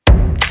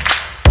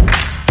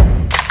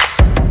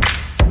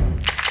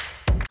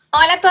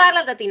Hola a todas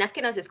las latinas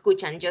que nos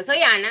escuchan, yo soy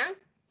Ana.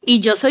 Y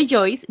yo soy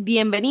Joyce,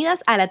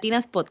 bienvenidas a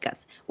Latinas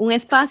Podcast, un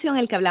espacio en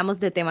el que hablamos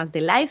de temas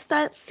de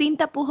lifestyle sin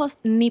tapujos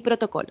ni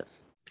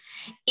protocolos.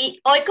 Y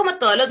hoy, como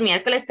todos los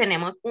miércoles,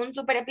 tenemos un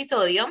super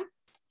episodio.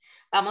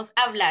 Vamos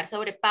a hablar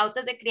sobre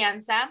pautas de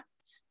crianza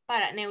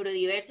para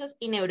neurodiversos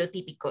y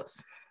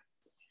neurotípicos.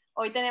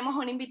 Hoy tenemos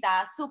una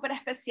invitada súper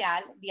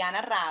especial,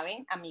 Diana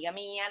Rabe, amiga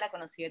mía, la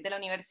conocí desde la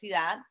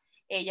universidad.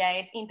 Ella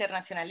es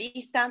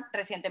internacionalista,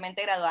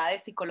 recientemente graduada de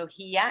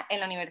psicología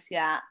en la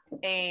Universidad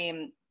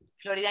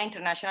Florida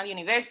International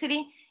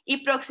University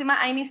y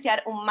próxima a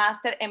iniciar un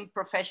máster en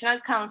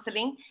Professional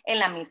Counseling en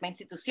la misma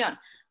institución.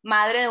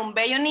 Madre de un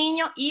bello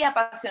niño y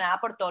apasionada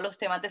por todos los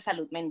temas de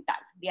salud mental.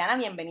 Diana,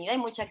 bienvenida y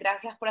muchas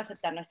gracias por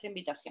aceptar nuestra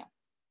invitación.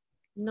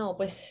 No,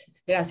 pues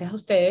gracias a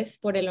ustedes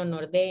por el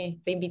honor de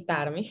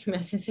invitarme, me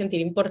hacen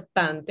sentir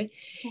importante.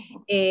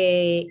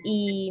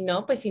 Y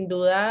no, pues sin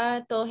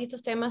duda todos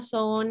estos temas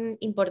son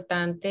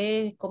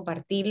importantes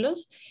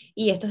compartirlos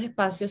y estos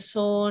espacios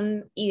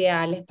son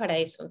ideales para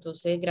eso.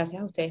 Entonces,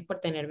 gracias a ustedes por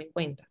tenerme en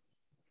cuenta.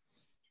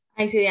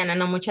 Ay, sí, Diana,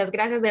 no, muchas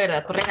gracias de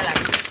verdad por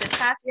regalarnos este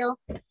espacio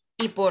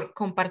y por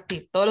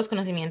compartir todos los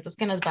conocimientos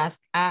que nos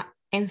vas a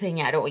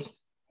enseñar hoy.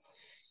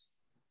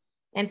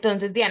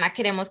 Entonces, Diana,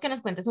 queremos que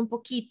nos cuentes un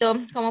poquito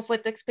cómo fue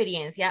tu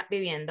experiencia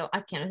viviendo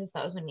aquí en los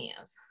Estados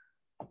Unidos.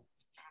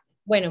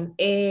 Bueno,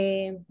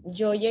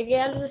 yo llegué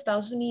a los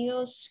Estados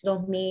Unidos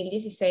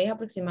 2016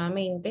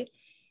 aproximadamente,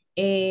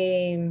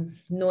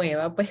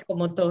 nueva, pues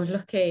como todos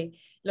los que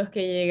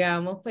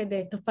llegamos pues,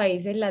 de estos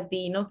países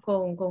latinos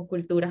con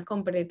culturas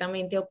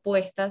completamente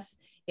opuestas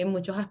en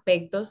muchos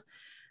aspectos,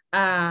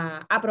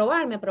 a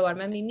probarme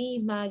a mí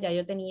misma. Ya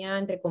yo tenía,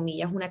 entre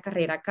comillas, una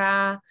carrera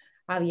acá,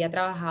 había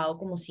trabajado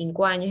como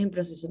 5 años en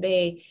procesos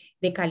de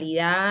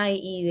calidad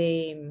y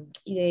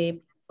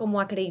de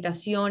como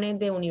acreditaciones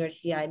de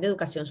universidades de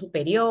educación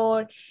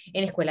superior,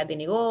 en escuelas de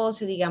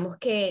negocio. Digamos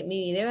que mi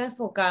vida iba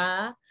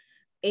enfocada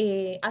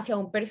hacia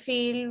un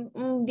perfil,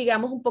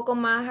 digamos, un poco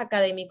más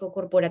académico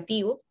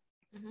corporativo.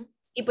 Uh-huh.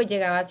 Y pues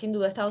llegaba sin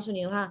duda a Estados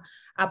Unidos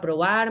a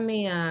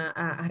probarme,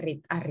 a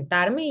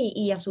retarme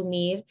y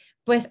asumir,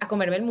 pues a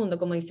comerme el mundo,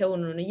 como dice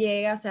uno. Uno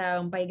llega, o sea,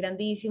 a un país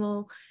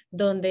grandísimo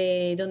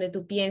donde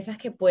tú piensas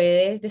que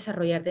puedes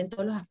desarrollarte en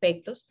todos los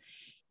aspectos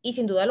y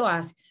sin duda lo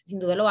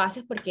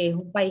haces porque es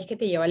un país que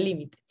te lleva al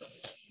límite.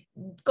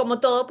 Como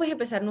todo, pues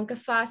empezar nunca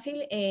es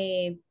fácil.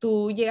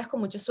 Tú llegas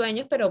con muchos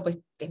sueños, pero pues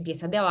te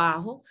empiezas de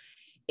abajo.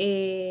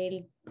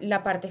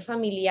 La parte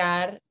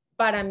familiar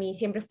para mí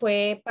siempre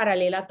fue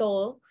paralela a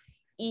todo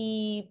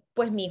y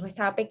pues mi hijo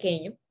estaba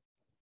pequeño,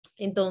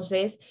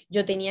 entonces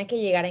yo tenía que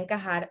llegar a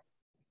encajar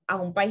a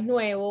un país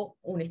nuevo,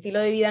 un estilo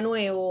de vida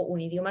nuevo,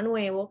 un idioma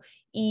nuevo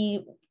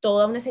y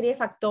toda una serie de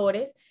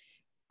factores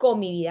con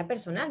mi vida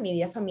personal, mi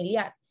vida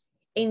familiar.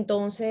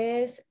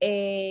 Entonces,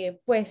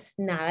 pues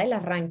nada, el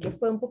arranque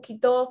fue un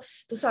poquito,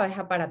 tú sabes,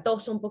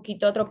 aparatoso, un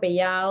poquito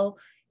atropellado.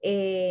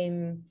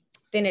 eh,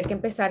 Tener que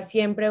empezar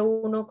siempre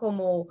uno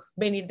como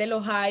venir de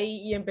los high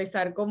y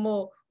empezar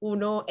como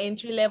uno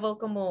entry level,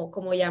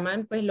 como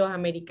llaman pues los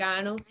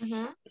americanos,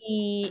 Uh-huh.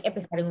 y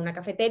empezar en una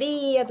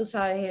cafetería, tú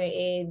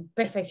sabes,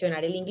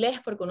 perfeccionar el inglés,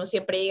 porque uno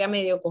siempre llega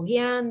medio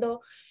cojeando,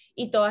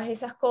 y todas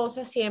esas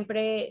cosas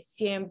siempre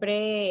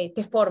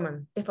te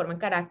forman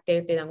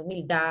carácter, te dan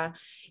humildad,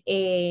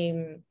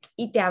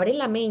 y te abren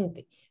la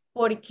mente,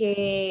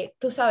 porque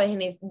tú sabes,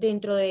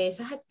 dentro de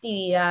esas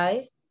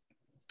actividades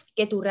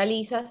que tú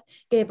realizas,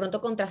 que de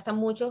pronto contrastan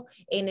mucho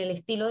en el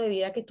estilo de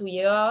vida que tú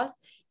llevabas,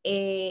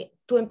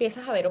 tú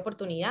empiezas a ver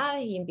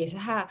oportunidades y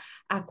empiezas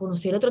a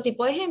conocer otro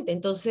tipo de gente.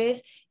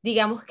 Entonces,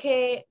 digamos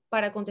que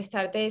para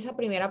contestarte esa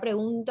primera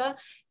pregunta,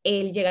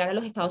 el llegar a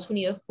los Estados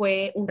Unidos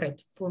fue un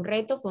reto, fue un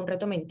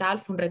reto mental,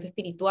 fue un reto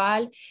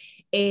espiritual,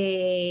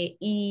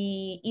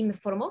 y me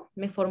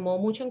formó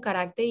mucho en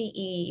carácter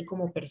y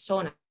como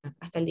persona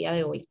hasta el día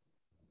de hoy.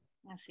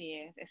 Así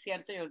es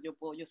cierto,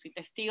 yo soy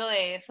testigo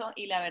de eso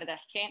y la verdad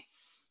es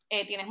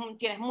que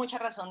tienes mucha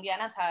razón,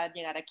 Diana. O sea,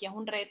 llegar aquí es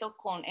un reto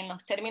en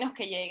los términos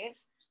que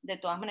llegues, de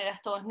todas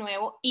maneras todo es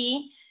nuevo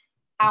y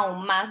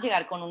aún más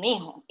llegar con un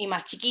hijo y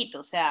más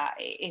chiquito. O sea,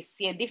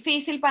 sí es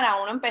difícil para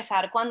uno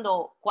empezar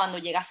cuando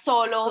llegas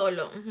solo.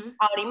 Uh-huh.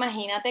 Ahora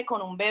imagínate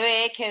con un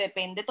bebé que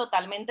depende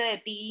totalmente de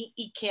ti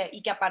y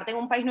que aparte en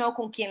un país nuevo,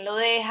 ¿con quién lo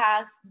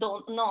dejas?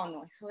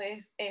 No, eso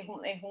es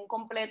un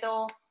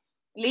completo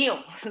lío,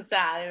 o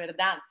sea, de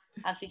verdad.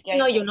 Así que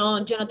No, yo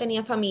no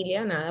tenía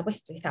familia, nada,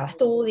 pues estabas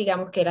tú,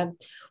 digamos que era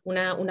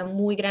una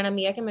muy gran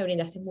amiga que me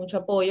brindaste mucho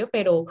apoyo,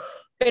 pero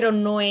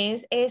no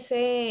es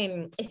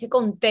ese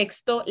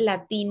contexto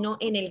latino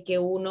en el que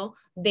uno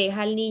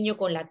deja al niño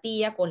con la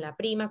tía, con la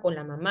prima, con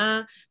la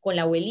mamá, con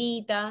la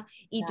abuelita,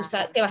 y tú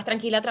te vas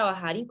tranquila a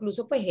trabajar.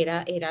 Incluso pues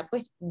era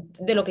pues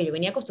de lo que yo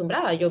venía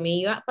acostumbrada. Yo me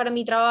iba para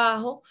mi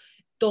trabajo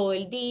todo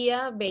el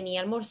día, venía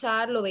a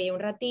almorzar, lo veía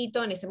un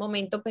ratito, en ese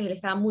momento pues él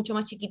estaba mucho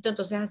más chiquito,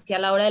 entonces hacía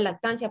la hora de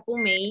lactancia,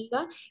 pum, me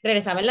iba,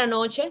 regresaba en la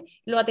noche,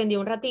 lo atendía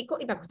un ratico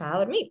y me acostaba a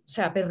dormir, o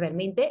sea, pero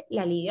realmente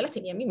la lidia la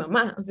tenía mi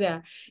mamá, o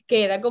sea,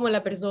 que era como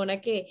la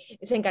persona que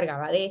se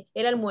encargaba de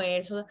el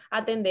almuerzo,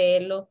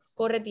 atenderlo,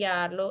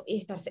 corretearlo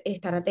y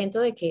estar atento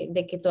de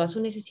que todas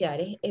sus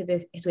necesidades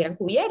estuvieran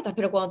cubiertas,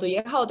 pero cuando tú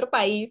llegas a otro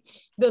país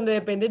donde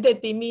dependes de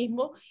ti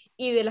mismo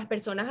y de las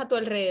personas a tu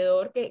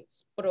alrededor, que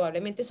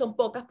probablemente son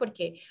pocas,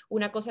 porque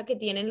una cosa que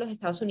tienen los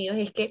Estados Unidos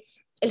es que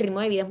el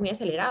ritmo de vida es muy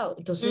acelerado.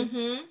 Entonces,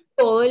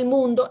 todo el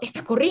mundo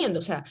está corriendo,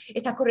 o sea,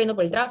 estás corriendo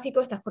por el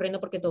tráfico, estás corriendo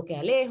porque todo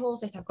queda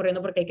lejos, estás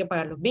corriendo porque hay que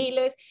pagar los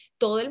biles,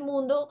 todo el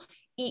mundo,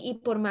 y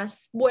por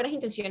más buenas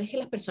intenciones que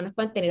las personas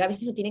puedan tener, a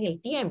veces no tienen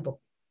el tiempo.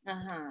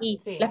 Ajá, Y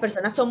Sí. las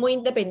personas son muy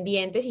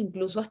independientes,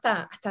 incluso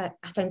hasta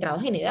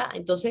entrados en edad.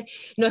 Entonces,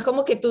 no es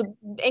como que tú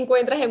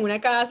encuentras en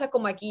una casa,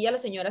 como aquí, a la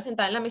señora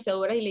sentada en la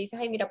mecedora y le dices,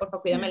 ay, mira, por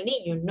favor, cuídame al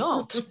niño.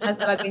 No,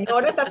 hasta la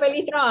señora está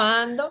feliz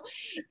trabajando,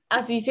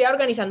 así sea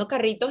organizando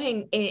carritos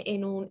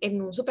en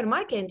un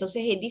supermercado.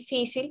 Entonces es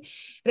difícil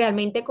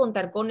realmente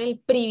contar con el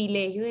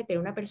privilegio de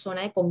tener una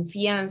persona de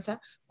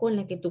confianza con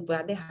la que tú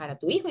puedas dejar a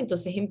tu hijo.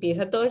 Entonces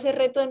empieza todo ese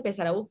reto de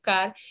empezar a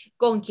buscar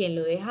con quién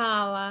lo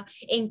dejaba,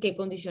 en qué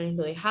condiciones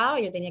lo dejaba.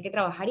 Yo tenía que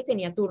trabajar y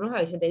tenía turnos a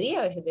veces de día,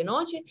 a veces de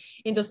noche.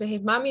 Entonces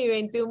es mami,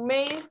 vente un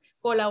mes,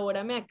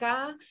 colabórame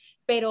acá.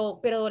 Pero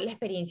la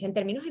experiencia en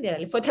términos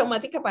generales fue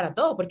traumática para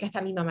todo, porque hasta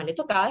a mi mamá le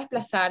tocaba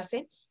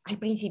desplazarse al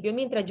principio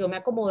mientras yo me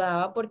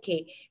acomodaba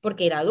porque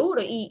era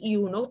duro y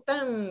uno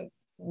tan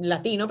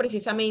latino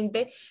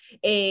precisamente,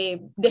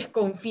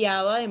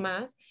 desconfiado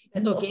además,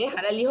 no quiere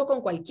dejar al hijo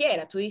con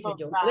cualquiera. Tú dices,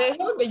 yo lo total.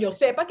 dejo donde yo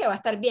sepa que va a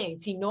estar bien,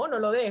 si no, no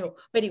lo dejo,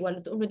 pero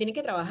igual uno tiene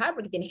que trabajar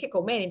porque tienes que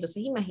comer.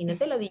 Entonces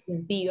imagínate la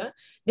disyuntiva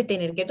de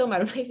tener que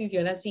tomar una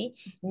decisión así.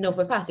 No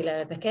fue fácil, la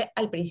verdad es que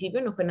al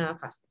principio no fue nada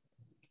fácil.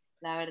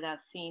 La verdad,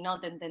 sí, no,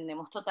 te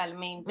entendemos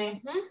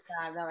totalmente. Ujú. O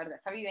sea, la verdad,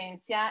 esa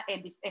vivencia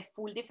es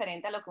full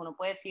diferente a lo que uno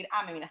puede decir,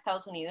 ah, me vine a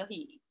Estados Unidos,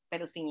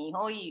 pero sin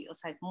hijo, y, o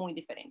sea, es muy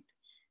diferente.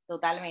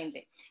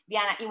 Totalmente.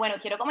 Diana, y bueno,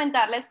 quiero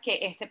comentarles que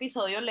este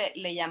episodio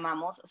le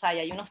llamamos, o sea,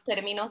 hay unos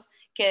términos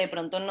que de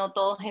pronto no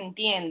todos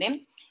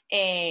entienden,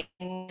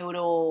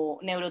 neuro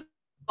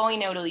y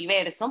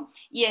neurodiverso,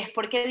 y es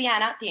porque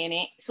Diana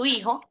tiene su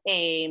hijo,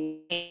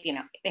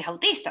 es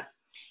autista.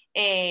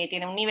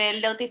 Tiene un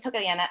nivel de autismo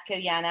que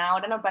Diana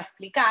ahora nos va a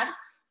explicar.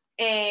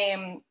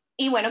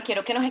 Y bueno,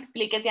 quiero que nos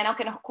expliques, Diana, o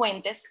que nos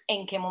cuentes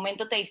en qué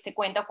momento te diste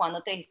cuenta,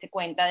 cuándo te diste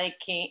cuenta de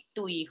que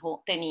tu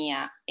hijo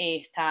tenía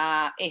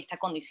esta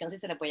condición, si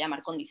se le puede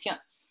llamar condición.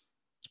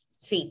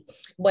 Sí,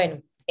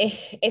 bueno,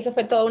 eso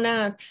fue toda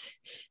una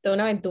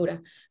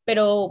aventura.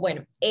 Pero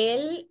bueno,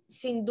 él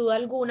sin duda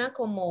alguna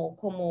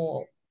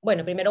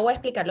bueno, primero voy a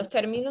explicar los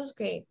términos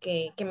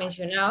que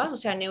mencionaba, o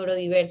sea,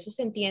 neurodiverso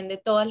se entiende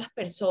todas las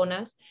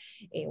personas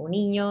o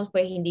niños,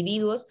 pues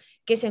individuos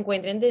que se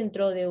encuentren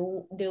dentro de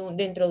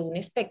un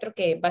espectro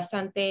que es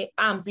bastante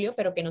amplio,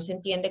 pero que no se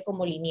entiende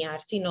como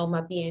lineal, sino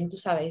más bien, tú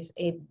sabes,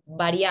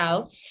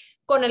 variado,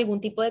 con algún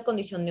tipo de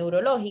condición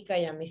neurológica,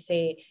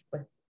 llámese,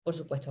 pues, por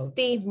supuesto,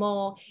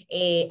 autismo,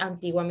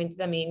 antiguamente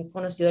también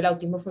conocido el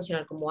autismo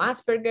funcional como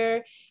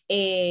Asperger,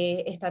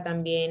 está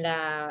también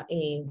la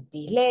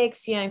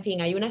dislexia, en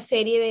fin, hay una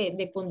serie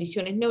de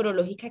condiciones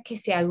neurológicas que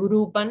se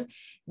agrupan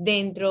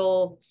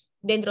dentro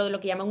de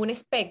lo que llaman un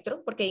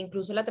espectro, porque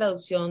incluso la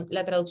traducción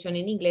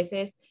en inglés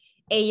es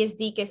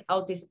ASD, que es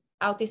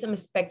Autism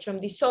Spectrum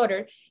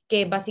Disorder,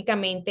 que es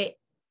básicamente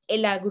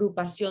la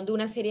agrupación de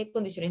una serie de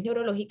condiciones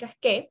neurológicas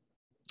que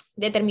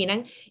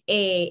determinan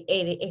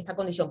esta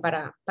condición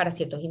para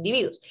ciertos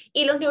individuos.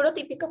 Y los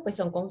neurotípicos, pues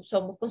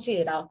somos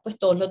considerados, pues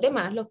todos los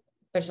demás, las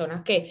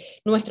personas que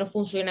nuestro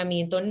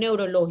funcionamiento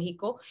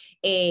neurológico,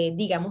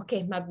 digamos que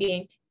es más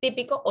bien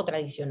típico o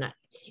tradicional.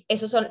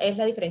 Es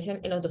la diferencia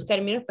en los dos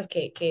términos pues,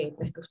 que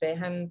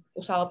ustedes han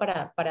usado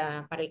para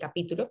el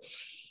capítulo.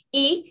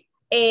 Y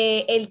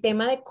el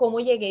tema de cómo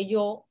llegué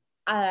yo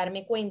a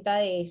darme cuenta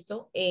de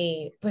esto,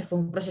 pues fue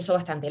un proceso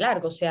bastante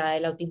largo. O sea,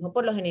 el autismo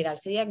por lo general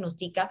se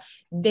diagnostica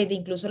desde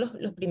incluso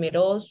los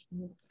primeros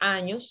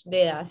años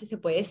de edad, si se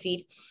puede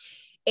decir.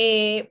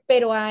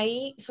 Pero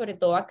hay, sobre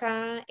todo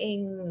acá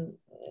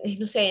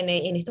no sé,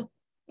 en estos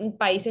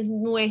países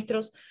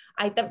nuestros,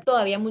 hay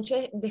todavía mucho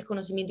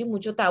desconocimiento y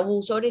mucho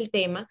tabú sobre el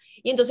tema.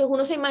 Y entonces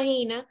uno se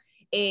imagina,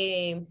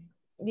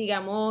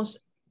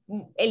 digamos,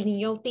 el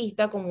niño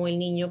autista como el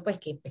niño pues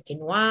que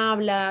no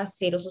habla,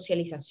 cero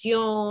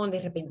socialización,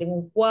 de repente en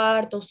un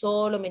cuarto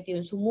solo, metido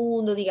en su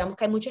mundo, digamos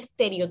que hay mucho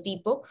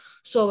estereotipo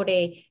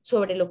sobre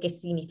lo que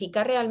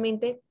significa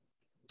realmente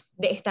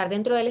de estar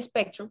dentro del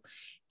espectro,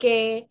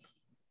 que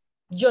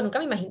yo nunca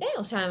me imaginé.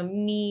 O sea,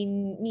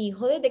 mi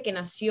hijo desde que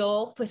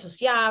nació fue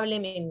sociable,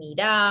 me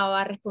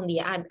miraba,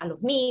 respondía a los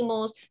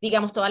mimos,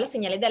 digamos, todas las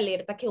señales de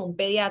alerta que un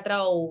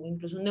pediatra o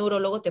incluso un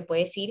neurólogo te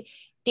puede decir,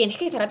 tienes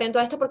que estar atento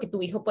a esto porque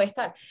tu hijo puede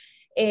estar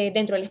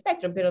dentro del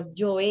espectro, pero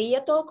yo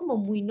veía todo como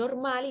muy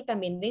normal y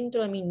también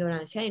dentro de mi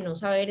ignorancia de no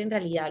saber en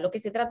realidad lo que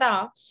se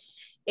trataba.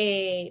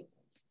 eh,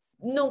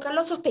 nunca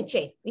lo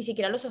sospeché, ni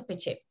siquiera lo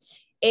sospeché.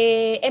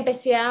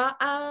 Empecé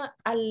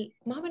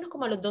más o menos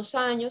como a los 2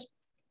 años,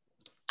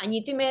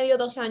 añito y medio,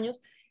 2 años,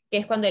 que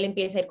es cuando él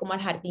empieza a ir como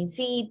al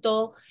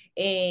jardincito.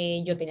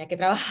 Yo tenía que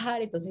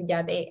trabajar, entonces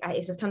ya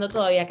eso estando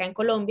todavía acá en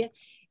Colombia,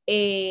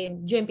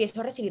 yo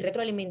empiezo a recibir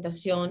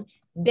retroalimentación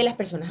de las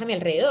personas a mi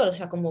alrededor, o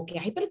sea, como que,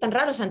 ay, pero tan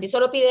raro, Santi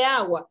solo pide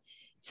agua.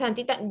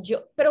 Santi,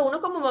 pero uno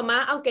como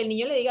mamá, aunque el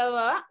niño le diga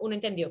babá, uno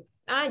entendió,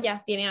 ah,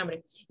 ya, tiene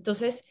hambre.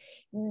 Entonces,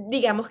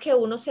 digamos que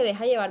uno se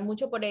deja llevar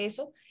mucho por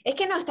eso. Es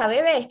que no, está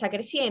bebé, está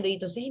creciendo, y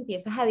entonces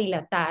empiezas a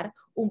dilatar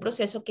un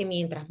proceso que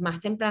mientras más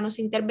temprano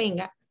se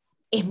intervenga,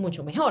 es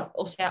mucho mejor,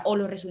 o sea, o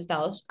los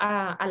resultados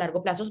a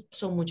largo plazo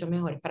son mucho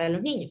mejores para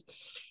los niños.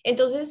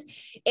 Entonces,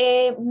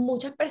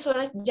 muchas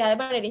personas ya de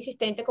manera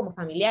insistente, como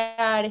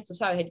familiares, tú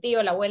sabes, el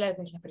tío, la abuela,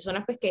 pues, las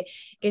personas pues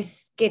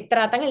que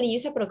tratan al niño y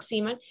se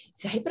aproximan,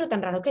 dicen, ay, pero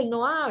tan raro que él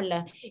no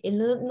habla, él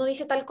no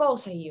dice tal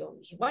cosa. Y yo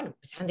dije, bueno,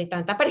 pues ante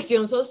tanta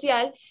presión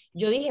social,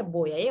 yo dije,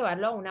 voy a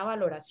llevarlo a una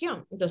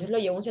valoración. Entonces lo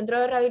llevo a un centro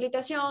de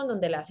rehabilitación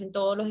donde le hacen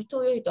todos los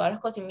estudios y todas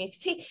las cosas. Y me dice,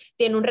 sí,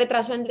 tiene un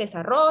retraso en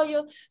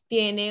desarrollo,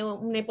 tiene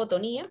una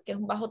hipotonía, que es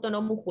un bajo tono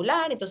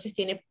muscular, entonces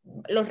tiene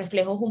los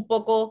reflejos un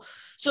poco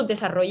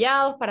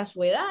subdesarrollados para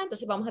su edad,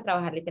 entonces vamos a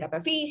trabajarle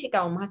terapia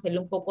física, vamos a hacerle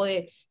un poco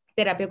de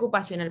terapia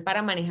ocupacional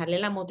para manejarle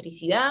la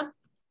motricidad,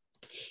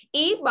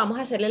 y vamos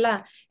a hacerle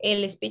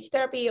el speech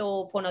therapy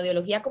o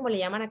fonodiología, como le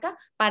llaman acá,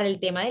 para el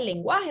tema del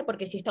lenguaje,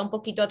 porque sí está un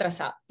poquito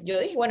atrasado. Yo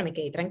dije, bueno, me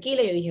quedé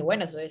tranquila, yo dije,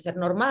 bueno, eso debe ser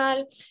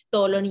normal,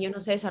 todos los niños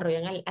no se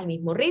desarrollan al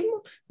mismo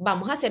ritmo,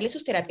 vamos a hacerle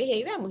sus terapias y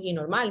ahí veamos, y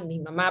normal. Mi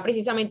mamá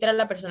precisamente era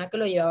la persona que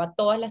lo llevaba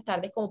todas las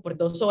tardes como por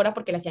 2 horas,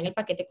 porque le hacían el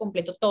paquete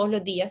completo todos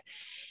los días,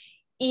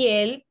 y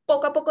él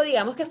poco a poco,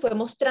 digamos que fue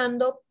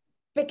mostrando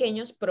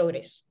pequeños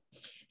progresos.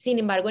 Sin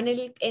embargo, en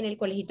el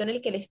colegio en el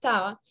que él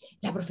estaba,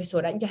 la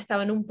profesora ya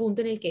estaba en un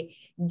punto en el que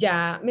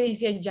ya me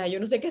decía, ya yo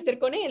no sé qué hacer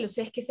con él, o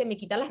sea, es que se me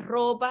quita las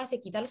ropas,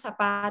 se quita los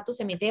zapatos,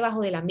 se mete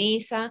debajo de la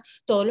mesa,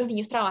 todos los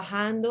niños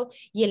trabajando,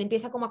 y él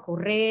empieza como a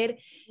correr,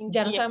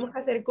 ya no sabemos qué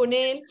hacer con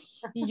él,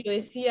 y yo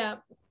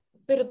decía,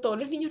 pero todos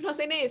los niños no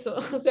hacen eso,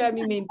 o sea,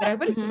 mi mente era,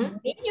 pero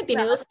un niño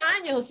tiene 2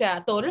 años, o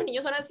sea, todos los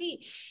niños son así,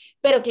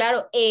 pero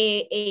claro,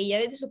 ella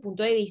desde su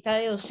punto de vista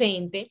de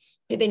docente,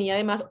 que tenía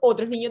además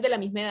otros niños de la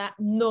misma edad,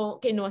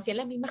 que no hacían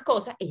las mismas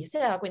cosas, ella se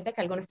daba cuenta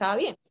que algo no estaba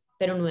bien,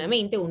 pero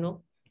nuevamente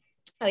uno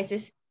a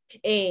veces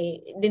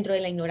dentro de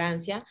la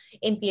ignorancia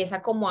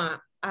empieza como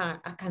a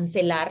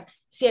cancelar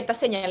ciertas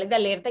señales de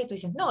alerta y tú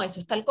dices, no, eso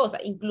es tal cosa,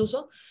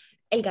 incluso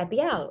el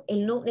gateado,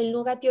 él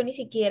no gateó ni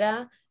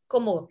siquiera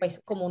como, pues,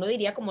 como uno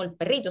diría, como el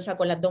perrito, o sea,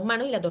 con las 2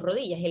 manos y las 2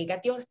 rodillas. Él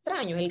gateó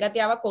extraño, él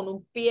gateaba con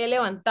un pie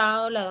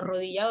levantado, la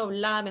rodilla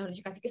doblada, mejor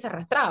dicho, casi que se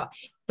arrastraba.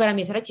 Para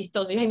mí eso era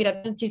chistoso. Yo dije,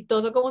 mira, tan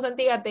chistoso como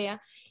Santi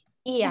gatea.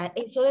 Y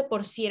eso de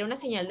por sí era una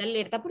señal de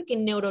alerta porque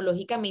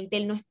neurológicamente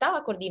él no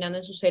estaba coordinando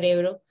en su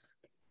cerebro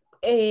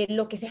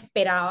lo que se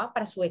esperaba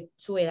para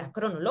su edad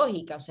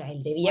cronológica, o sea,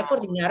 él debía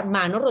coordinar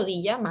mano,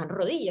 rodilla,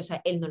 o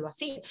sea, él no lo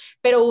hacía,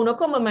 pero uno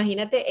como,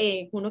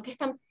 imagínate, uno que es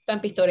tan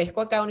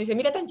pintoresco acá, uno dice,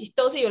 mira, tan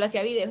chistoso, y yo le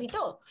hacía videos y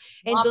todo,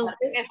 entonces...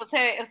 Eso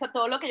o sea,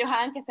 todo lo que ellos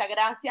hagan que sea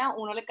gracia,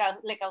 uno le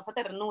causa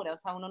ternura, o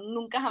sea, uno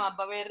nunca jamás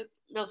va a ver,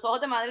 los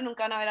ojos de madre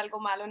nunca van a ver algo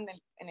malo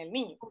en el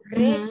niño.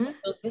 Correcto.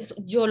 Entonces,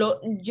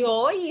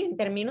 yo y en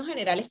términos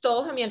generales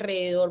todos a mi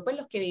alrededor, pues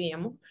los que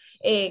vivíamos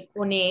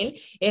con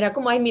él, era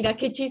como, ay, mira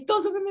qué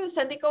chistoso que me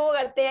Santi como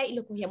gatea, y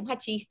lo cogíamos a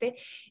chiste,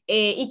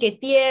 y qué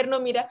tierno,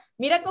 mira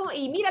cómo,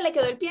 y mira, le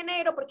quedó el pie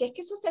negro, porque es que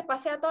eso se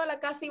pasea toda la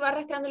casa y va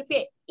arrastrando el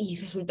pie, y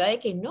resulta de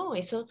que no,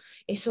 eso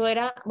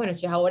era, bueno,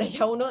 ya ahora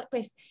ya uno,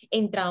 pues,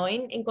 entrado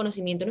en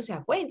conocimiento no se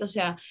da cuenta, o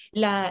sea,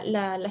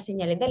 las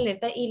señales de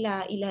alerta y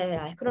las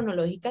edades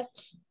cronológicas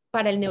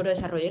para el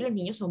neurodesarrollo de los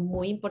niños son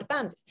muy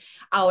importantes.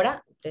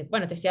 Ahora,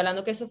 bueno, te estoy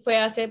hablando que eso fue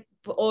hace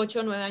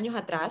 8 o 9 años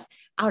atrás,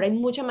 ahora hay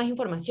mucha más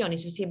información,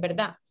 eso sí es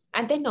verdad.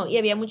 Antes no, y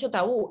había mucho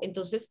tabú,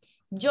 entonces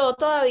yo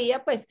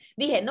todavía pues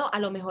dije, no, a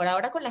lo mejor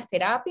ahora con las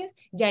terapias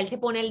ya él se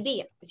pone al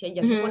día, decía,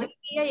 ya se pone al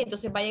día y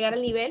entonces va a llegar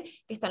al nivel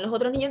que están los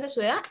otros niños de su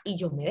edad, y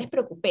yo me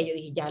despreocupé, yo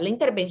dije, ya la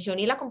intervención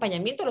y el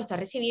acompañamiento lo está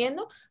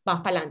recibiendo,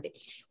 vamos para adelante.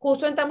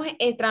 Justo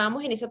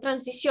entrábamos en esa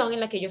transición en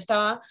la que yo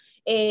estaba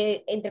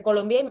entre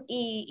Colombia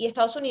y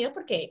Estados Unidos,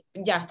 porque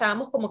ya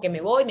estábamos como que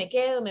me voy, me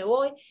quedo, me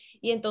voy,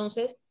 y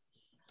entonces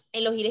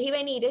en los ires y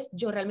venires,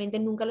 yo realmente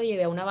nunca lo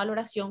llevé a una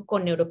valoración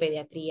con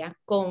neuropediatría,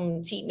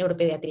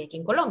 neuropediatría aquí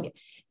en Colombia,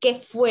 que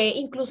fue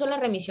incluso la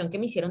remisión que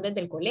me hicieron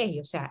desde el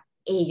colegio, o sea,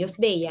 ellos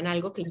veían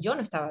algo que yo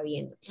no estaba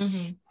viendo.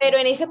 Pero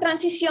en esa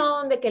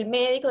transición de que el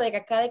médico, de que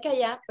acá, de que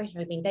allá, pues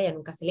realmente allá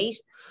nunca se le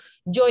hizo.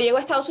 Yo llego a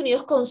Estados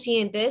Unidos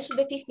consciente de sus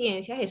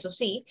deficiencias, eso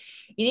sí,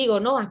 y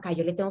digo, no, acá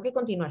yo le tengo que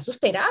continuar sus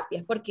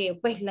terapias, porque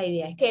pues la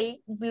idea es que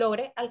él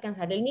logre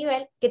alcanzar el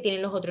nivel que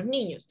tienen los otros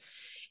niños.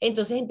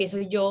 Entonces empiezo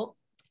yo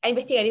a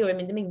investigar y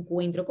obviamente me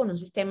encuentro con un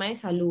sistema de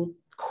salud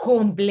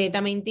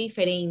completamente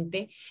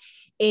diferente,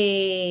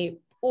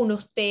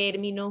 unos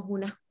términos,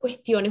 unas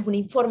cuestiones, una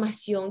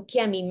información que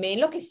a mí me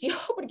enloqueció,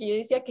 porque yo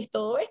decía que es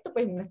todo esto,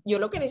 pues yo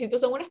lo que necesito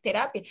son unas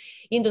terapias.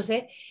 Y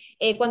entonces,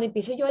 cuando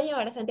empiezo yo a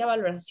llevar a Santi a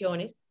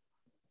valoraciones,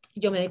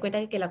 yo me di cuenta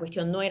de que la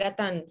cuestión no era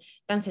tan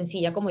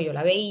sencilla como yo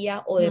la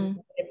veía o de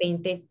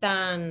repente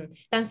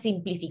tan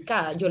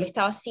simplificada. Yo le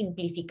estaba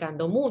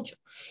simplificando mucho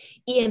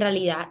y en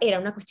realidad era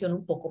una cuestión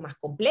un poco más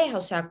compleja.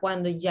 O sea,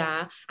 cuando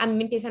ya a mí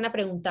me empiezan a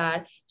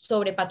preguntar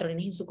sobre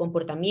patrones en su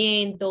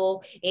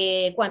comportamiento,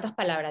 cuántas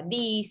palabras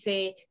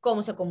dice,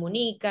 cómo se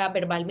comunica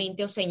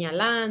verbalmente o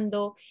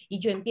señalando, y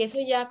yo empiezo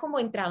ya como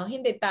entrados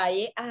en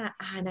detalle a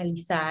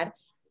analizar.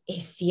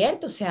 Es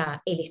cierto, o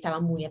sea, él estaba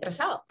muy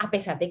atrasado, a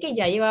pesar de que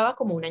ya llevaba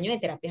como un año de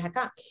terapias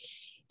acá.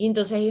 Y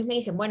entonces ellos me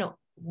dicen, bueno,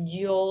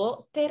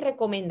 yo te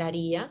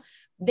recomendaría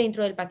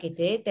dentro del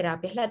paquete de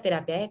terapias la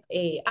terapia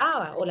de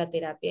ABA o la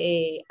terapia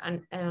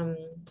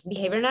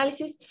Behavior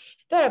Analysis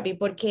Therapy,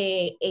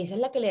 porque esa es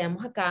la que le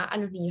damos acá a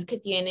los niños que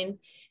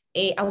tienen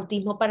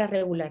autismo para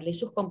regularles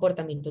sus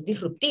comportamientos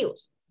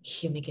disruptivos. Y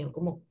yo me quedo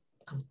como,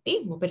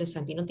 autismo, pero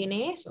Santi no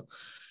tiene eso.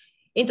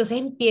 Entonces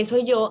empiezo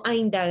yo a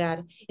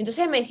indagar.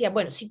 Entonces me decía,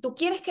 bueno, si tú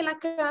quieres que la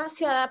casa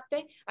se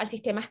adapte al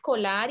sistema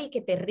escolar y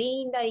que te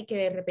rinda y que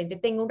de repente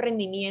tenga un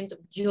rendimiento,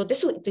 o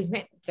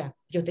sea,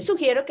 yo te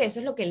sugiero que eso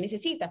es lo que él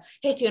necesita.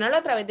 Gestiónalo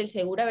a través del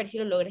seguro a ver si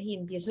lo logras, y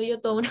empiezo yo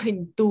toda una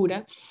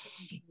aventura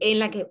en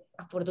la que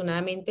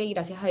afortunadamente y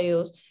gracias a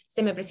Dios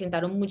se me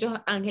presentaron muchos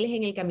ángeles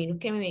en el camino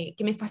que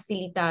me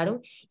facilitaron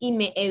y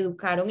me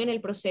educaron en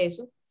el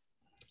proceso.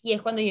 Y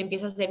es cuando yo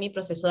empiezo a hacer mi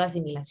proceso de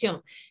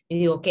asimilación. Y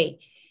digo, ok,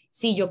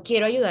 si yo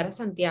quiero ayudar a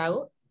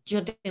Santiago,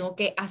 yo tengo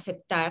que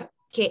aceptar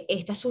que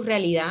esta es su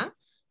realidad,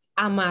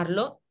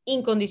 amarlo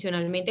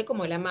incondicionalmente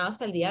como él ha amado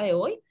hasta el día de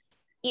hoy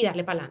y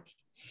darle para adelante.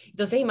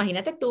 Entonces,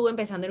 imagínate tú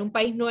empezando en un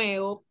país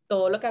nuevo,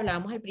 todo lo que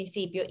hablábamos al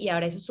principio, y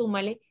ahora eso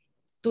súmale,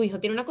 tu hijo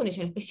tiene una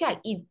condición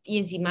especial y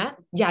encima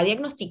ya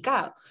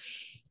diagnosticado.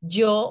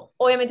 Yo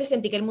obviamente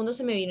sentí que el mundo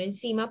se me vino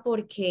encima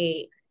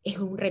porque es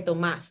un reto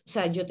más. O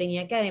sea, yo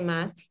tenía que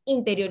además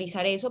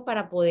interiorizar eso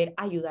para poder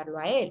ayudarlo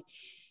a él.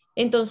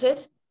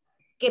 Entonces,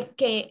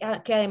 que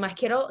además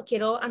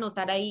quiero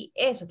anotar ahí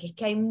eso, que es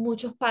que hay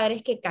muchos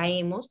padres que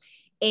caemos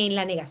en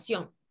la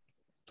negación.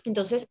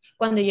 Entonces,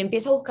 cuando yo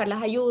empiezo a buscar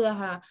las ayudas,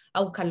 a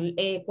buscar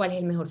cuál es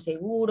el mejor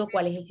seguro,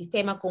 cuál es el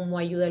sistema, cómo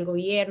ayuda el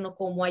gobierno,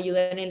 cómo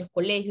ayudan en los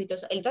colegios y todo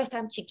eso. Él todavía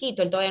está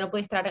chiquito, él todavía no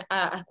puede entrar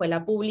a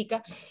escuela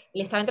pública,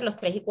 él estaba entre los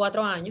 3 y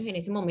 4 años en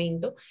ese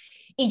momento,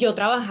 y yo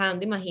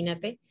trabajando,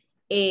 imagínate,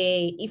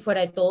 y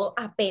fuera de todo,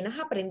 apenas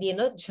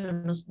aprendiendo,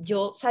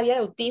 yo sabía de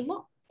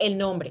autismo el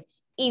nombre,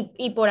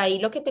 y por ahí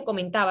lo que te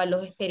comentaba,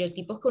 los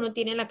estereotipos que uno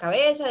tiene en la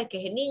cabeza, de que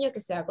es el niño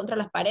que se da contra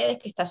las paredes,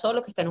 que está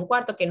solo, que está en un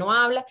cuarto, que no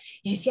habla.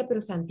 Y yo decía,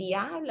 pero Santi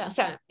habla. O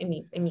sea, en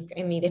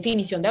mi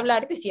definición de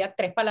hablar decía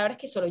 3 palabras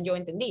que solo yo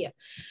entendía.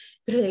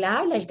 Pero él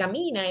habla, él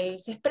camina, él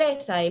se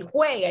expresa, él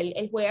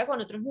juega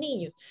con otros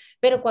niños.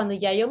 Pero cuando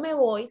ya yo me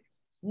voy,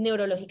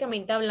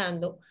 neurológicamente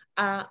hablando,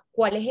 a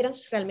cuáles eran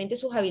realmente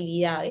sus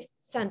habilidades,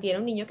 Santi era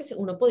un niño que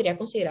uno podría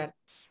considerar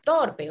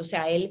torpe. O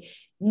sea, él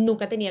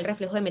nunca tenía el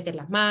reflejo de meter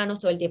las manos,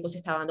 todo el tiempo se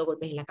estaba dando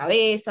golpes en la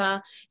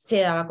cabeza, se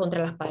daba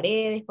contra las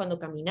paredes cuando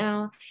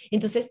caminaba.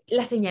 Entonces,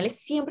 las señales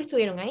siempre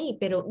estuvieron ahí,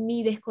 pero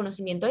mi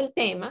desconocimiento del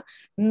tema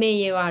me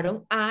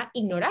llevaron a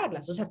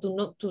ignorarlas. O sea, tú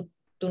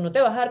no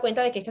te vas a dar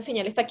cuenta de que esta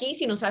señal está aquí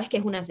si no sabes que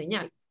es una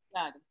señal.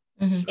 Claro.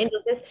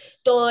 Entonces,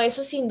 todo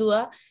eso sin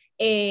duda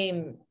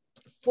eh,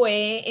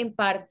 fue en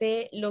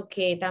parte lo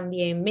que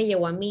también me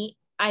llevó a mí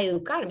a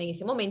educarme. En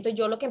ese momento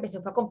yo lo que empecé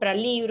fue a comprar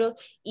libros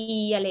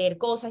y a leer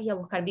cosas y a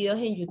buscar videos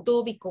en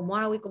YouTube y cómo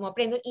hago y cómo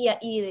aprendo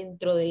y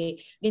dentro de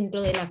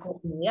la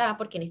comunidad,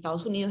 porque en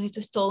Estados Unidos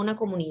esto es toda una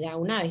comunidad.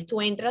 Una vez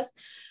tú entras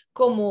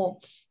como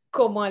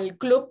al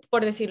club,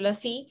 por decirlo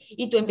así,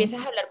 y tú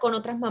empiezas a hablar con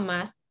otras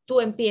mamás, tú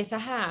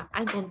empiezas a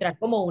encontrar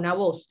como una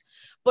voz,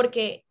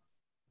 porque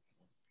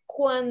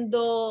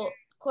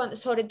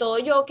sobre todo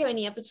yo que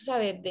venía, pues, tú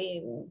sabes,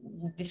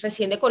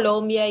 recién de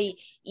Colombia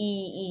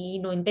y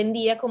no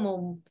entendía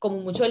como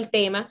mucho el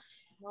tema,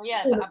 No,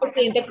 ya, uno se aparte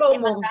el siente sistema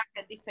como,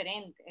 acá es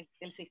diferente, es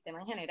el sistema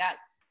en general.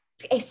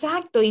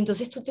 exacto, y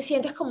entonces tú te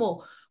sientes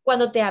como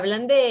cuando te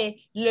hablan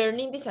de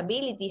learning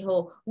disabilities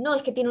o no,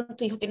 es que tu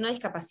hijo tiene una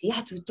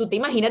discapacidad, tú te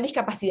imaginas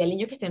discapacidad del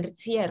niño que está en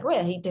silla de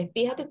ruedas, y entonces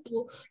fíjate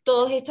tú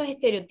todos estos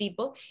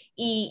estereotipos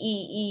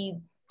y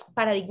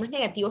paradigmas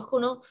negativos que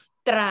uno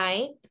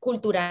trae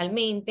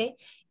culturalmente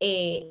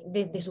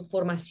desde su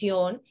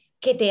formación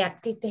que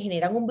te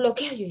generan un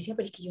bloqueo. Yo decía,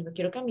 pero es que yo no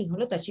quiero que a mi hijo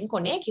lo tachen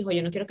con X o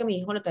yo no quiero que a mi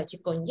hijo lo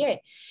tachen con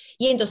Y.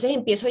 Y entonces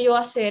empiezo yo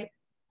a hacer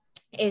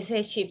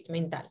ese shift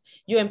mental.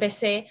 Yo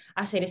empecé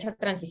a hacer esa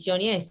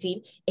transición y a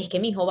decir, es que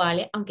mi hijo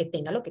vale aunque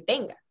tenga lo que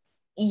tenga.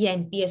 Y ya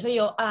empiezo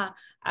yo a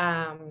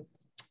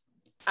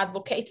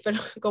advocate, pero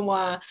como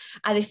a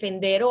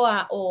defender o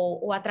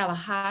a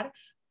trabajar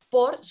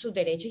por sus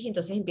derechos, y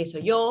entonces empiezo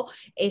yo.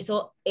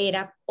 Eso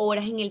era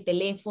horas en el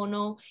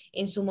teléfono,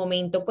 en su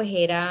momento pues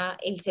era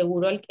el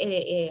seguro al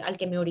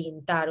que me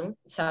orientaron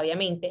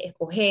sabiamente,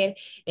 escoger,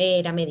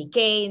 era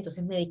Medicaid.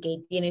 Entonces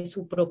Medicaid tiene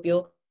su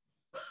propio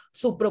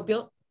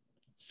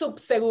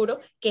subseguro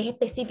que es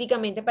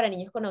específicamente para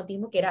niños con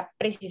autismo, que era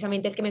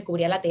precisamente el que me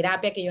cubría la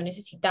terapia que yo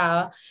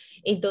necesitaba.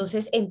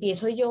 Entonces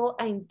empiezo yo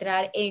a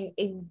entrar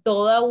en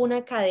toda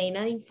una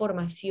cadena de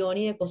información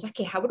y de cosas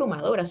que es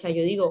abrumadora. O sea,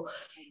 yo digo,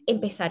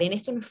 empezar en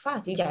esto no es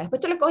fácil. Ya después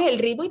tú le coges el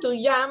ritmo y tú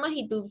llamas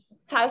y tú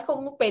sabes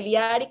cómo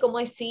pelear y cómo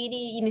decir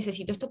y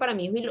necesito esto para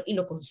mí y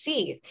lo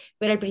consigues.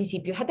 Pero al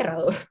principio es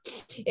aterrador.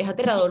 Es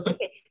aterrador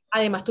porque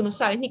además tú no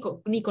sabes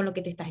ni con lo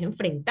que te estás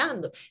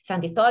enfrentando.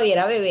 Santi todavía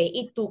era bebé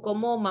y tú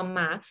como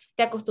mamá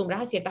te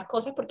acostumbras a ciertas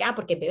cosas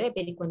porque es bebé,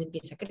 pero y cuando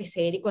empieza a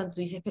crecer y cuando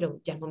tú dices, pero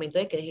ya es momento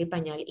de que deje el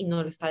pañal y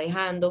no lo está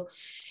dejando,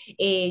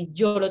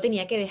 yo lo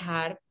tenía que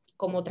dejar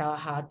como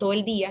trabajaba todo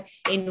el día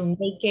en un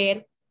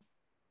daycare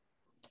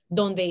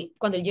donde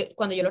cuando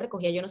yo lo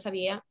recogía yo no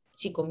sabía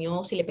si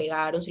comió, si le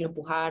pegaron, si lo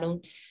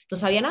empujaron, no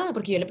sabía nada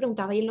porque yo le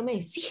preguntaba y él no me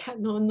decía,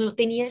 no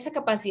tenía esa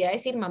capacidad de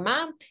decir,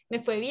 mamá, me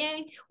fue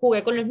bien,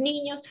 jugué con los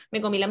niños, me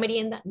comí la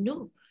merienda,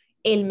 no.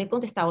 Él me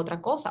contestaba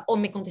otra cosa o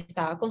me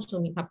contestaba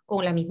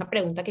con la misma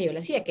pregunta que yo le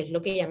hacía, que es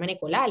lo que llaman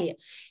ecolalia.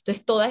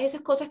 Entonces, todas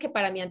esas cosas que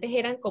para mí antes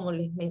eran, como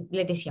les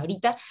decía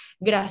ahorita,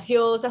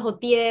 graciosas o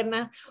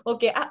tiernas, o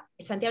que,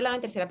 Santi hablaba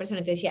en tercera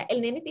persona y te decía,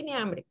 el nene tiene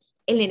hambre,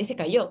 el nene se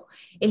cayó,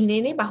 el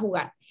nene va a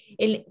jugar,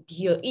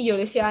 y yo le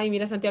decía, ay,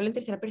 mira, Santiago en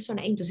tercera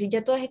persona. Entonces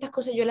ya todas estas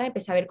cosas yo las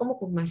empecé a ver como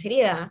con más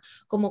seriedad,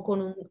 como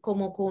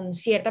con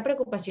cierta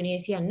preocupación y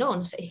decía,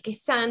 no sé, es que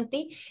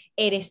Santi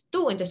eres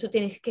tú, entonces tú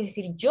tienes que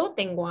decir, yo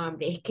tengo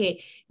hambre, es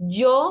que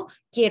yo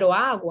quiero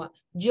agua,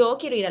 yo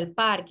quiero ir al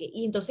parque.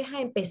 Y entonces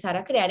a empezar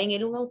a crear en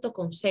él un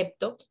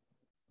autoconcepto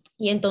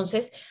y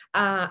entonces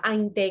a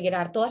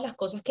integrar todas las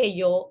cosas que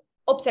yo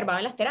observaba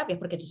en las terapias,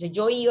 porque entonces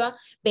yo iba,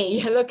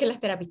 veía lo que las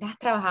terapeutas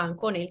trabajaban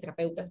con él,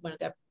 terapeutas, bueno,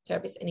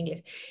 therapists en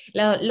inglés,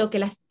 lo que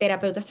las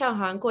terapeutas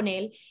trabajaban con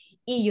él,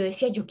 y yo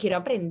decía, yo quiero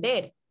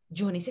aprender,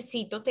 yo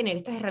necesito tener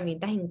estas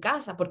herramientas en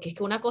casa, porque es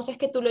que una cosa es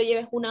que tú lo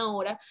lleves una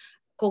hora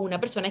con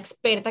una persona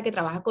experta que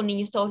trabaja con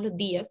niños todos los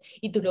días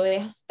y tú lo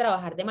dejas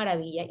trabajar de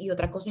maravilla, y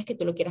otra cosa es que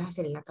tú lo quieras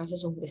hacer en la casa,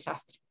 eso es un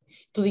desastre.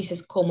 Tú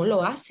dices, ¿cómo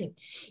lo hacen?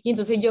 Y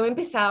entonces yo me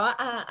empezaba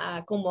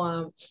como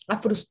a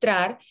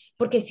frustrar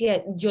porque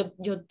decía, yo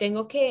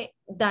tengo que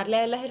darle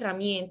a él las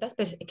herramientas,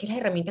 pero es que las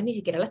herramientas ni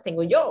siquiera las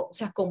tengo yo. O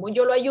sea, ¿cómo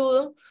yo lo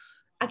ayudo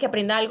a que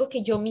aprenda algo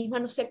que yo misma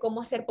no sé cómo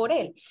hacer por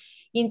él?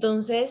 Y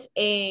entonces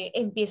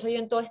empiezo yo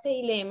en todo este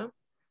dilema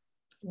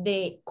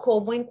de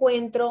cómo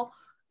encuentro,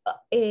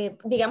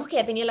 digamos que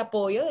ya tenía el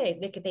apoyo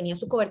de que tenía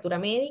su cobertura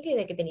médica y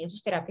de que tenía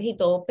sus terapias y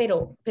todo,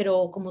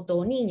 pero como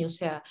todo niño, o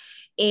sea,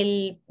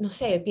 no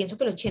sé, pienso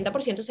que el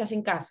 80% se hace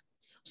en casa.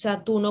 O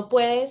sea, tú no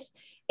puedes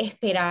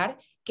esperar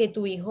que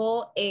tu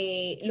hijo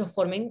lo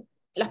formen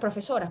las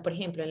profesoras, por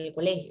ejemplo, en el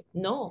colegio.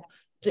 No,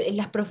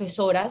 las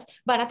profesoras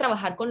van a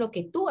trabajar con lo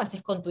que tú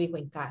haces con tu hijo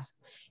en casa.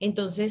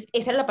 Entonces,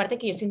 esa era la parte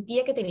que yo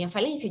sentía que tenía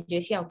falencia. Yo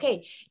decía, ok,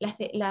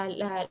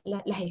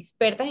 las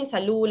expertas en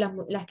salud,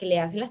 las que le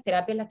hacen las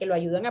terapias, las que lo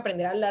ayudan a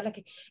aprender a hablar, las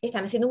que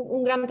están haciendo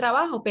un gran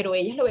trabajo, pero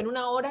ellas lo ven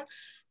una hora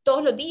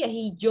todos los días.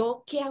 ¿Y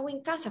yo qué hago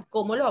en casa?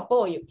 ¿Cómo lo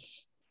apoyo?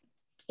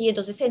 Y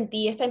entonces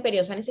sentí esta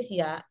imperiosa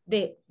necesidad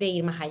de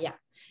ir más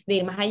allá, de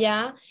ir más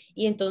allá,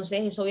 y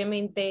entonces eso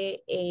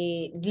obviamente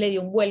le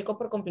dio un vuelco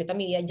por completo a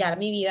mi vida. Ya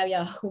mi vida había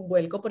dado un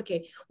vuelco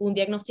porque un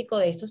diagnóstico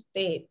de estos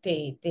te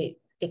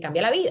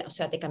cambia la vida, o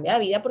sea, te cambia la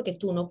vida porque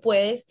tú no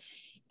puedes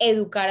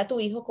educar a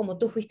tu hijo como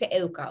tú fuiste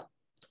educado,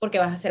 porque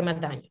vas a hacer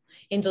más daño.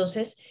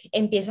 Entonces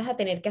empiezas a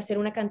tener que hacer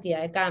una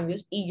cantidad de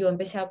cambios, y yo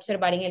empecé a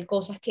observar en él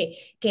cosas que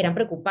eran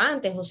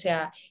preocupantes. O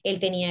sea, él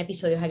tenía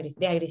episodios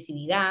de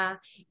agresividad,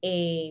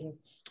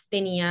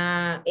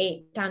 tenía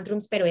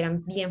tantrums, pero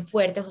eran bien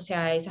fuertes, o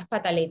sea, esas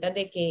pataletas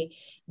de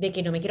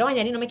que no me quiero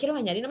bañar y no me quiero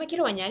bañar y no me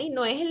quiero bañar, y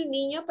no es el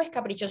niño pues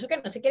caprichoso que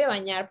no se quiere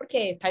bañar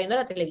porque está viendo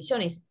la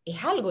televisión, es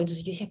algo.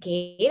 Entonces yo decía,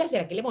 ¿qué era?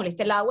 ¿Será que le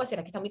molesta el agua?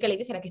 ¿Será que está muy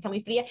caliente? ¿Será que está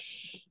muy fría?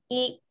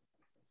 Y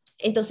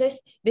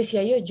entonces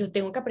decía yo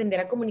tengo que aprender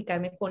a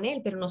comunicarme con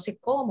él, pero no sé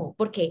cómo,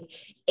 porque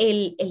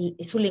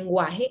su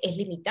lenguaje es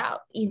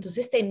limitado. Y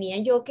entonces tenía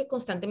yo que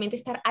constantemente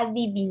estar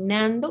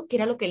adivinando qué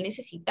era lo que él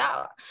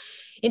necesitaba.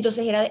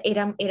 Entonces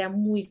era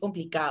muy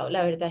complicado.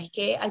 La verdad es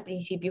que al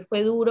principio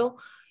fue duro.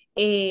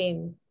 eh,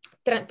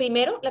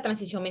 Primero, la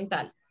transición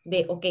mental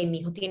de, ok, mi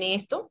hijo tiene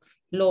esto,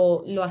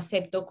 lo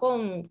acepto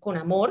con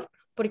amor,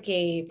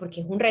 porque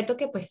es un reto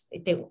que, pues,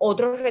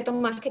 otro reto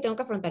más que tengo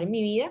que afrontar en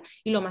mi vida,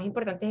 y lo más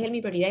importante es él,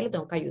 mi prioridad, y lo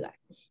tengo que ayudar.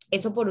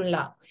 Eso por un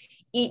lado.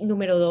 Y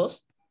número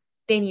dos,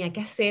 tenía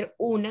que hacer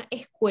una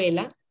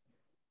escuela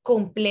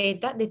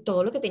completa de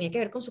todo lo que tenía que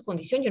ver con su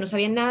condición. Yo no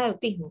sabía nada de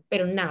autismo,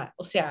 pero nada,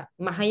 o sea,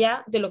 más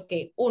allá de lo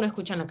que uno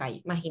escucha en la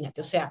calle,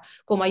 imagínate, o sea,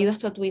 ¿cómo ayudas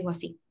tú a tu hijo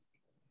así?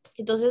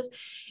 Entonces,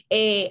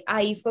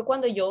 ahí fue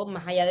cuando yo,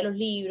 más allá de los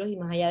libros y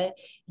más allá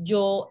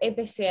yo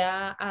empecé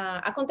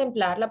a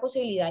contemplar la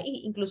posibilidad,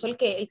 y incluso el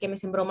que me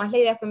sembró más la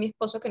idea fue mi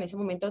esposo, que en ese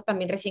momento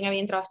también recién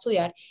había entrado a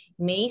estudiar.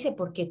 Me dice,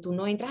 ¿por qué tú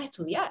no entras a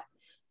estudiar?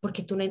 ¿Por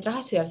qué tú no entras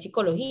a estudiar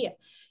psicología?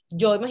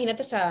 Yo,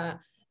 imagínate, o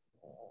sea,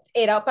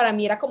 para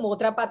mí era como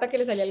otra pata que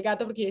le salía al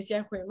gato, porque yo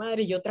decía, joder,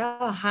 madre, yo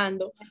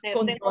trabajando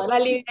con Meterte toda la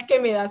línea que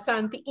me da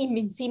Santi y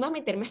encima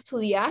meterme a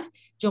estudiar,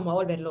 yo me voy a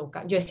volver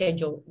loca. Yo decía,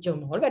 yo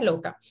me voy a volver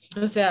loca.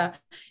 O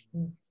sea,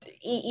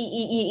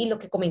 y lo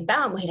que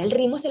comentábamos era el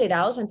ritmo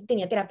acelerado. Santi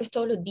tenía terapias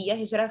todos los días,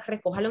 eso era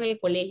recójalo en el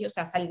colegio, o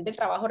sea, salir del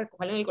trabajo,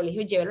 recójalo en el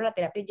colegio, llévalo a la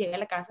terapia, llegue a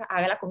la casa,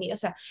 haga la comida, o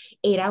sea,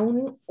 era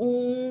un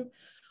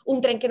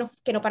tren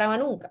que no paraba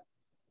nunca.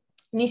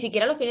 Ni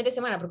siquiera los fines de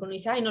semana, porque uno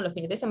dice, ay, no, los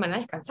fines de semana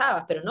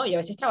descansaba, pero no, yo a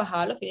veces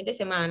trabajaba los fines de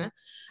semana,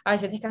 a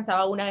veces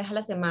descansaba una vez a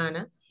la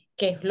semana,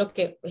 que es lo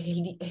que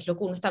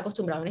uno está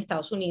acostumbrado en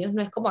Estados Unidos,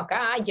 no es como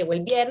acá, ay, llegó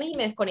el viernes y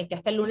me desconecté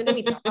hasta el lunes de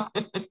mi trabajo.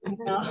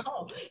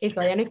 No,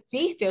 eso ya no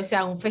existe, o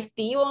sea, un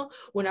festivo,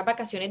 unas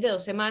vacaciones de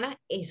 2 semanas,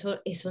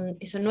 eso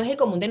no es el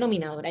común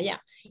denominador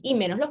allá, y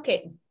menos los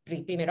que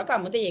primero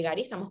acabamos de llegar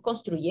y estamos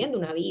construyendo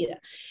una vida.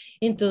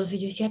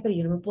 Entonces yo decía, pero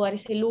yo no me puedo dar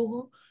ese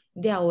lujo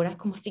de ahora,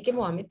 como así que me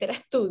voy a meter a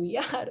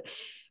estudiar,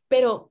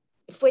 pero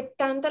fue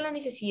tanta la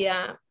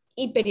necesidad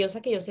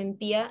imperiosa que yo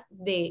sentía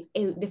de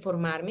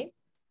formarme,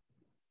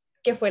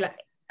 que fue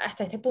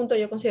hasta este punto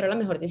yo considero la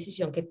mejor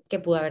decisión que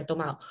pude haber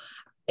tomado.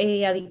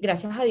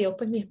 Gracias a Dios,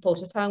 pues mi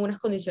esposo estaba en unas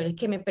condiciones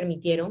que me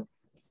permitieron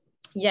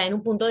ya en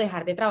un punto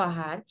dejar de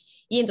trabajar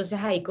y entonces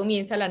ahí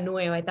comienza la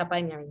nueva etapa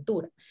de mi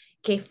aventura,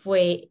 que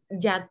fue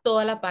ya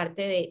toda la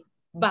parte de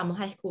vamos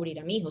a descubrir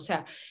a mi hijo, o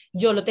sea,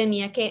 yo lo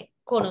tenía que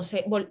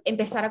conocer,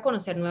 empezar a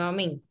conocer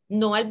nuevamente,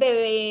 no al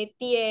bebé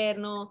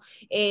tierno,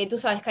 tú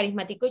sabes,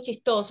 carismático y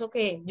chistoso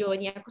que yo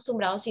venía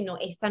acostumbrado, sino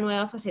esta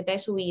nueva faceta de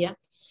su vida,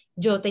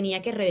 yo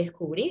tenía que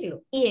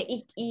redescubrirlo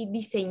y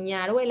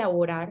diseñar o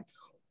elaborar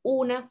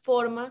una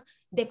forma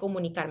de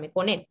comunicarme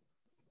con él.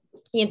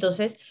 Y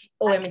entonces,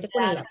 obviamente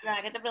con el...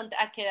 Que te pregunte,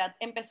 ¿a qué edad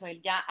empezó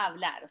él ya a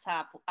hablar, o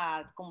sea,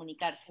 a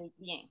comunicarse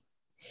bien?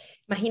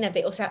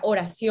 Imagínate, o sea,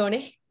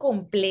 oraciones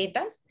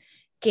completas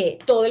que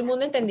todo el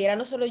mundo entendiera,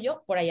 no solo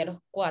yo, por allá a los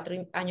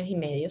 4 años y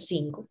medio,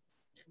 5,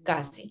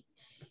 casi.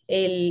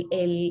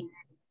 El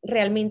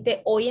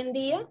realmente hoy en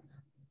día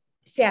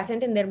se hace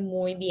entender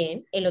muy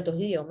bien en los dos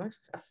idiomas,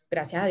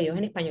 gracias a Dios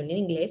en español y en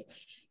inglés,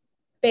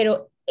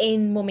 pero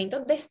en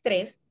momentos de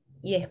estrés,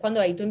 y es cuando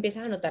ahí tú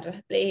empiezas a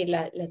notar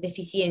las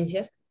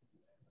deficiencias,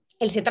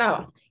 él se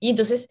traba. Y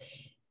entonces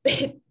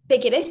te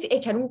quieres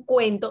echar un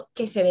cuento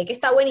que se ve que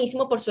está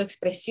buenísimo por su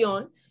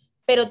expresión,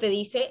 pero te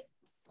dice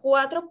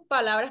 4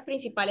 palabras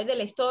principales de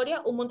la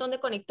historia, un montón de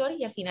conectores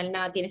y al final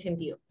nada tiene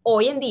sentido.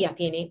 Hoy en día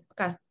tiene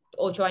casi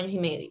 8 años y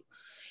medio.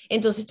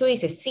 Entonces tú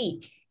dices,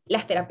 sí,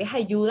 las terapias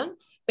ayudan,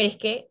 pero es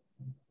que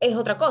es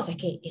otra cosa, es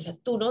que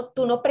tú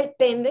no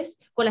pretendes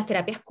con las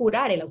terapias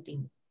curar el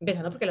autismo.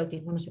 Empezando porque el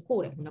autismo no se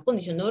cura, es una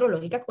condición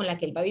neurológica con la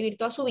que él va a vivir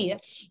toda su vida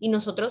y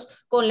nosotros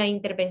con la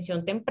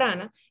intervención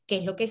temprana, que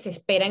es lo que se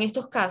espera en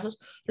estos casos,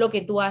 lo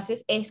que tú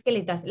haces es que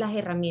les das las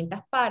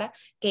herramientas para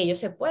que ellos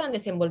se puedan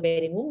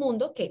desenvolver en un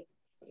mundo que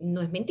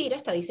no es mentira,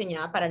 está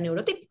diseñada para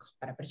neurotípicos,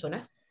 para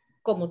personas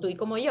como tú y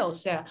como yo, o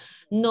sea,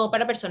 no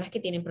para personas que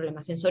tienen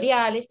problemas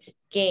sensoriales,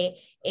 que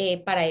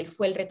para él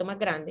fue el reto más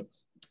grande,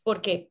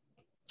 porque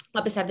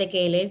a pesar de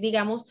que él es,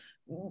 digamos,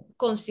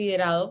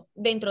 considerado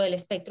dentro del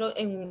espectro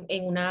en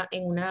un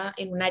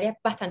área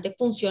bastante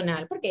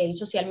funcional, porque él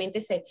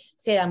socialmente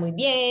se da muy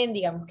bien,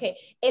 digamos que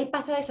él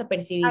pasa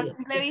desapercibido. A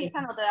simple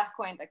vista no te das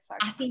cuenta,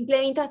 exacto. A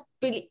simple vista,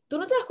 tú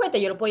no te das cuenta,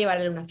 yo lo puedo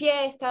llevar a una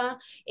fiesta,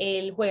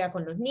 él juega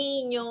con los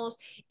niños,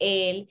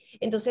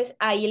 entonces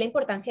ahí la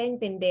importancia de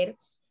entender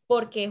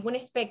por qué es un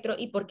espectro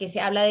y por qué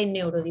se habla de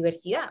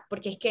neurodiversidad,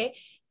 porque es que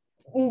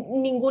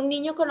ningún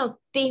niño con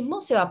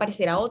autismo se va a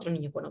parecer a otro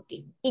niño con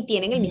autismo y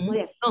tienen el mismo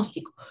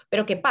diagnóstico.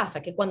 Pero ¿qué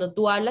pasa? Que cuando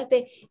tú hablas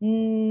de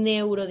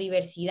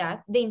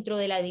neurodiversidad, dentro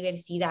de la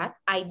diversidad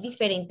hay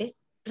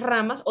diferentes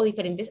ramas o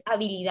diferentes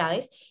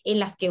habilidades en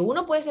las que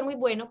uno puede ser muy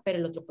bueno, pero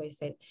el otro puede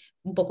ser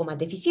un poco más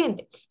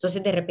deficiente.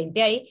 Entonces, de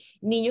repente hay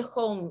niños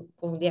con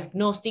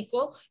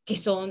diagnóstico que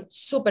son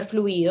súper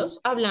fluidos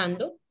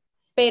hablando,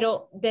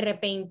 pero de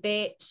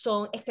repente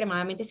son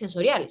extremadamente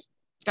sensoriales,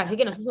 casi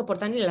que no se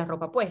soportan ni la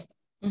ropa puesta.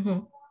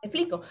 ¿Me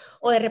explico?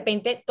 O de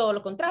repente todo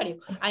lo contrario.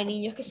 Hay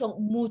niños que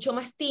son mucho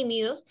más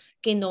tímidos,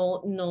 que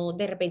no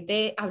de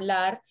repente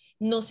hablar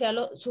no sea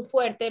su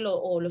fuerte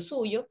o lo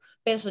suyo,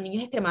 pero son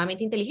niños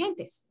extremadamente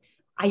inteligentes.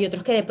 Hay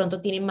otros que de pronto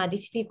tienen más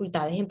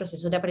dificultades en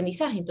procesos de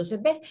aprendizaje. Entonces,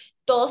 ves,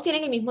 todos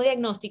tienen el mismo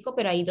diagnóstico,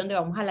 pero ahí es donde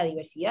vamos a la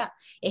diversidad.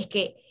 Es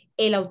que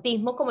el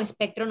autismo como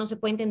espectro no se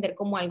puede entender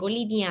como algo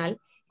lineal,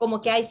 como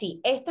que hay,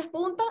 sí, estas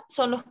puntas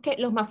son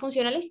los más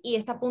funcionales y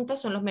estas puntas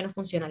son los menos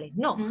funcionales.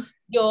 No,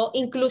 yo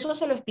incluso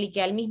se lo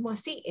expliqué al mismo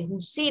así, es un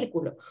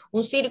círculo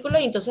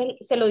y entonces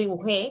se lo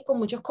dibujé con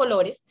muchos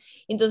colores,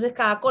 entonces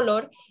cada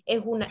color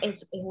es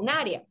un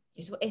área.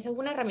 Esa es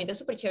una herramienta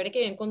súper chévere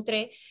que yo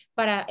encontré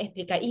para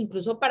explicar,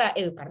 incluso para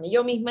educarme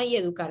yo misma y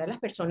educar a las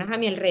personas a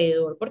mi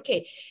alrededor,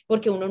 porque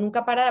uno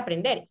nunca para de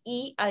aprender.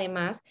 Y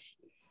además,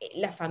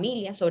 la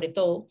familia, sobre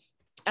todo,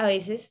 a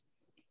veces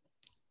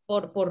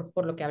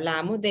por lo que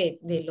hablábamos de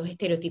los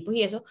estereotipos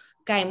y eso,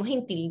 caemos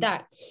en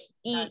tildar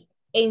y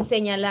en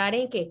señalar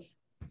en que,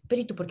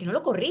 pero ¿y tú por qué no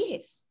lo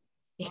corriges?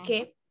 Es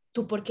que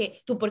 ¿Tú por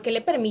qué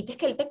le permites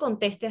que él te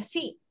conteste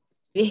así?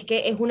 Y es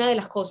que es una de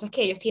las cosas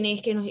que ellos tienen,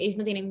 es que ellos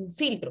no tienen un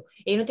filtro.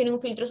 Ellos no tienen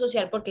un filtro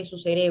social porque su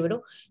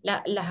cerebro,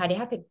 las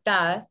áreas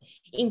afectadas,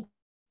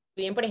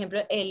 incluyen, por ejemplo,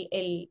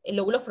 el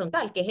lóbulo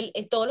frontal, que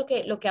es todo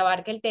lo que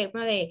abarca el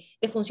tema de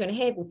funciones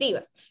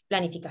ejecutivas,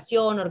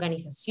 planificación,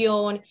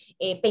 organización,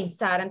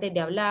 pensar antes de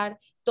hablar.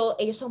 Todo,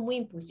 ellos son muy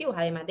impulsivos,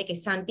 además de que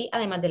Santi,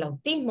 además del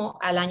autismo,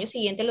 al año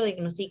siguiente lo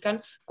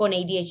diagnostican con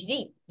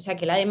ADHD, o sea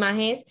que él además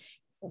es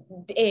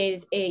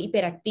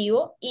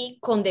hiperactivo y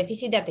con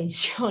déficit de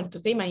atención.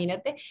 Entonces,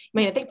 imagínate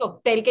el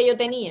cóctel que yo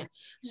tenía.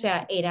 O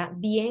sea, era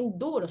bien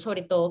duro,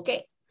 sobre todo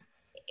que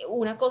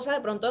una cosa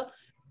de pronto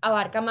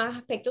abarca más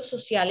aspectos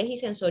sociales y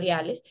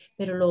sensoriales,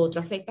 pero lo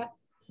otro afecta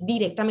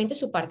directamente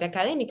su parte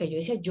académica. Yo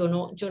decía, yo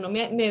no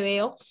me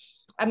veo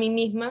a mí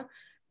misma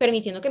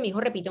permitiendo que mi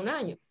hijo repita un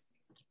año.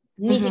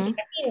 Ni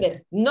siquiera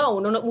kinder. No,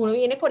 uno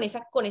viene con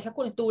esa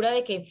cultura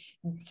de que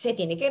se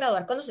tiene que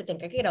graduar cuando se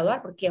tenga que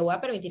graduar, porque voy a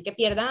permitir que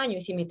pierda años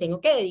y si me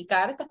tengo que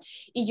dedicar.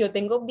 Y yo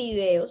tengo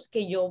videos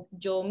que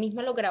yo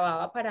misma lo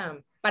grababa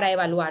para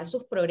evaluar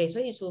sus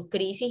progresos y sus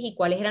crisis y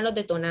cuáles eran los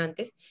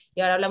detonantes. Y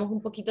ahora hablamos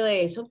un poquito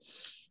de eso,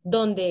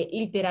 donde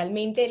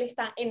literalmente él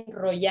está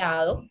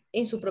enrollado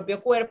en su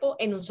propio cuerpo,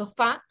 en un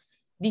sofá,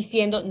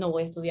 diciendo, no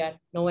voy a estudiar,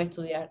 no voy a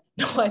estudiar,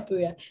 no voy a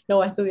estudiar, no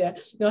voy a estudiar,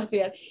 no voy a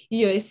estudiar.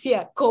 Y yo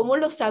decía, ¿cómo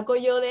lo saco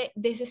yo de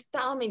ese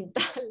estado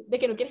mental de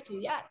que no quiere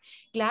estudiar?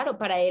 Claro,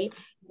 para él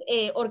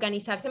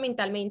organizarse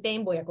mentalmente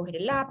en voy a coger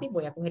el lápiz,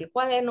 voy a coger el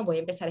cuaderno, voy a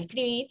empezar a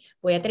escribir,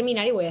 voy a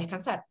terminar y voy a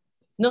descansar.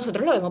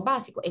 Nosotros lo vemos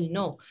básico, él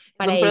no. Es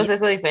Para un él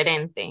proceso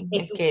diferente,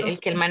 es un el que él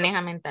proceso.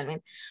 maneja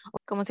mentalmente.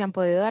 Como se han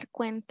podido dar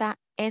cuenta,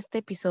 este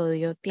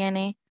episodio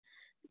tiene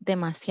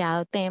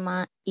demasiado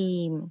tema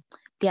y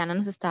Diana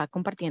nos está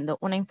compartiendo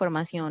una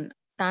información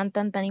tan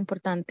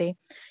importante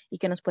y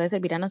que nos puede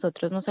servir a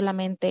nosotros no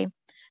solamente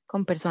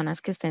con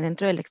personas que estén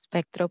dentro del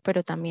espectro,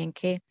 pero también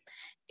que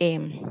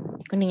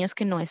con niños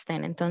que no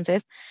estén.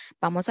 Entonces,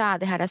 vamos a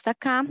dejar hasta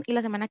acá y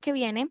la semana que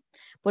viene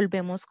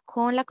volvemos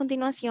con la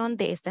continuación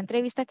de esta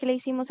entrevista que le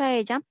hicimos a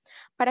ella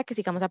para que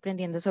sigamos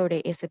aprendiendo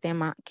sobre este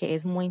tema que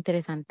es muy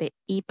interesante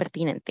y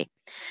pertinente.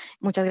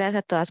 Muchas gracias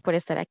a todas por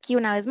estar aquí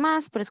una vez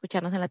más, por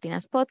escucharnos en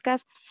Latinas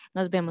Podcast.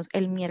 Nos vemos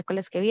el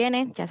miércoles que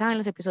viene. Ya saben,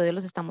 los episodios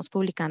los estamos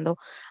publicando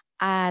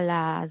a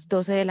las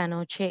 12 de la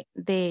noche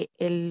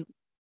del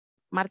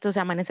martes, o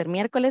sea, amanecer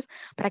miércoles,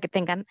 para que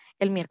tengan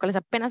el miércoles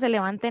apenas se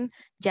levanten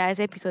ya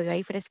ese episodio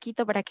ahí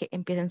fresquito para que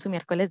empiecen su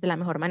miércoles de la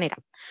mejor manera.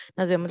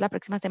 Nos vemos la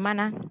próxima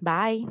semana.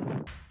 Bye.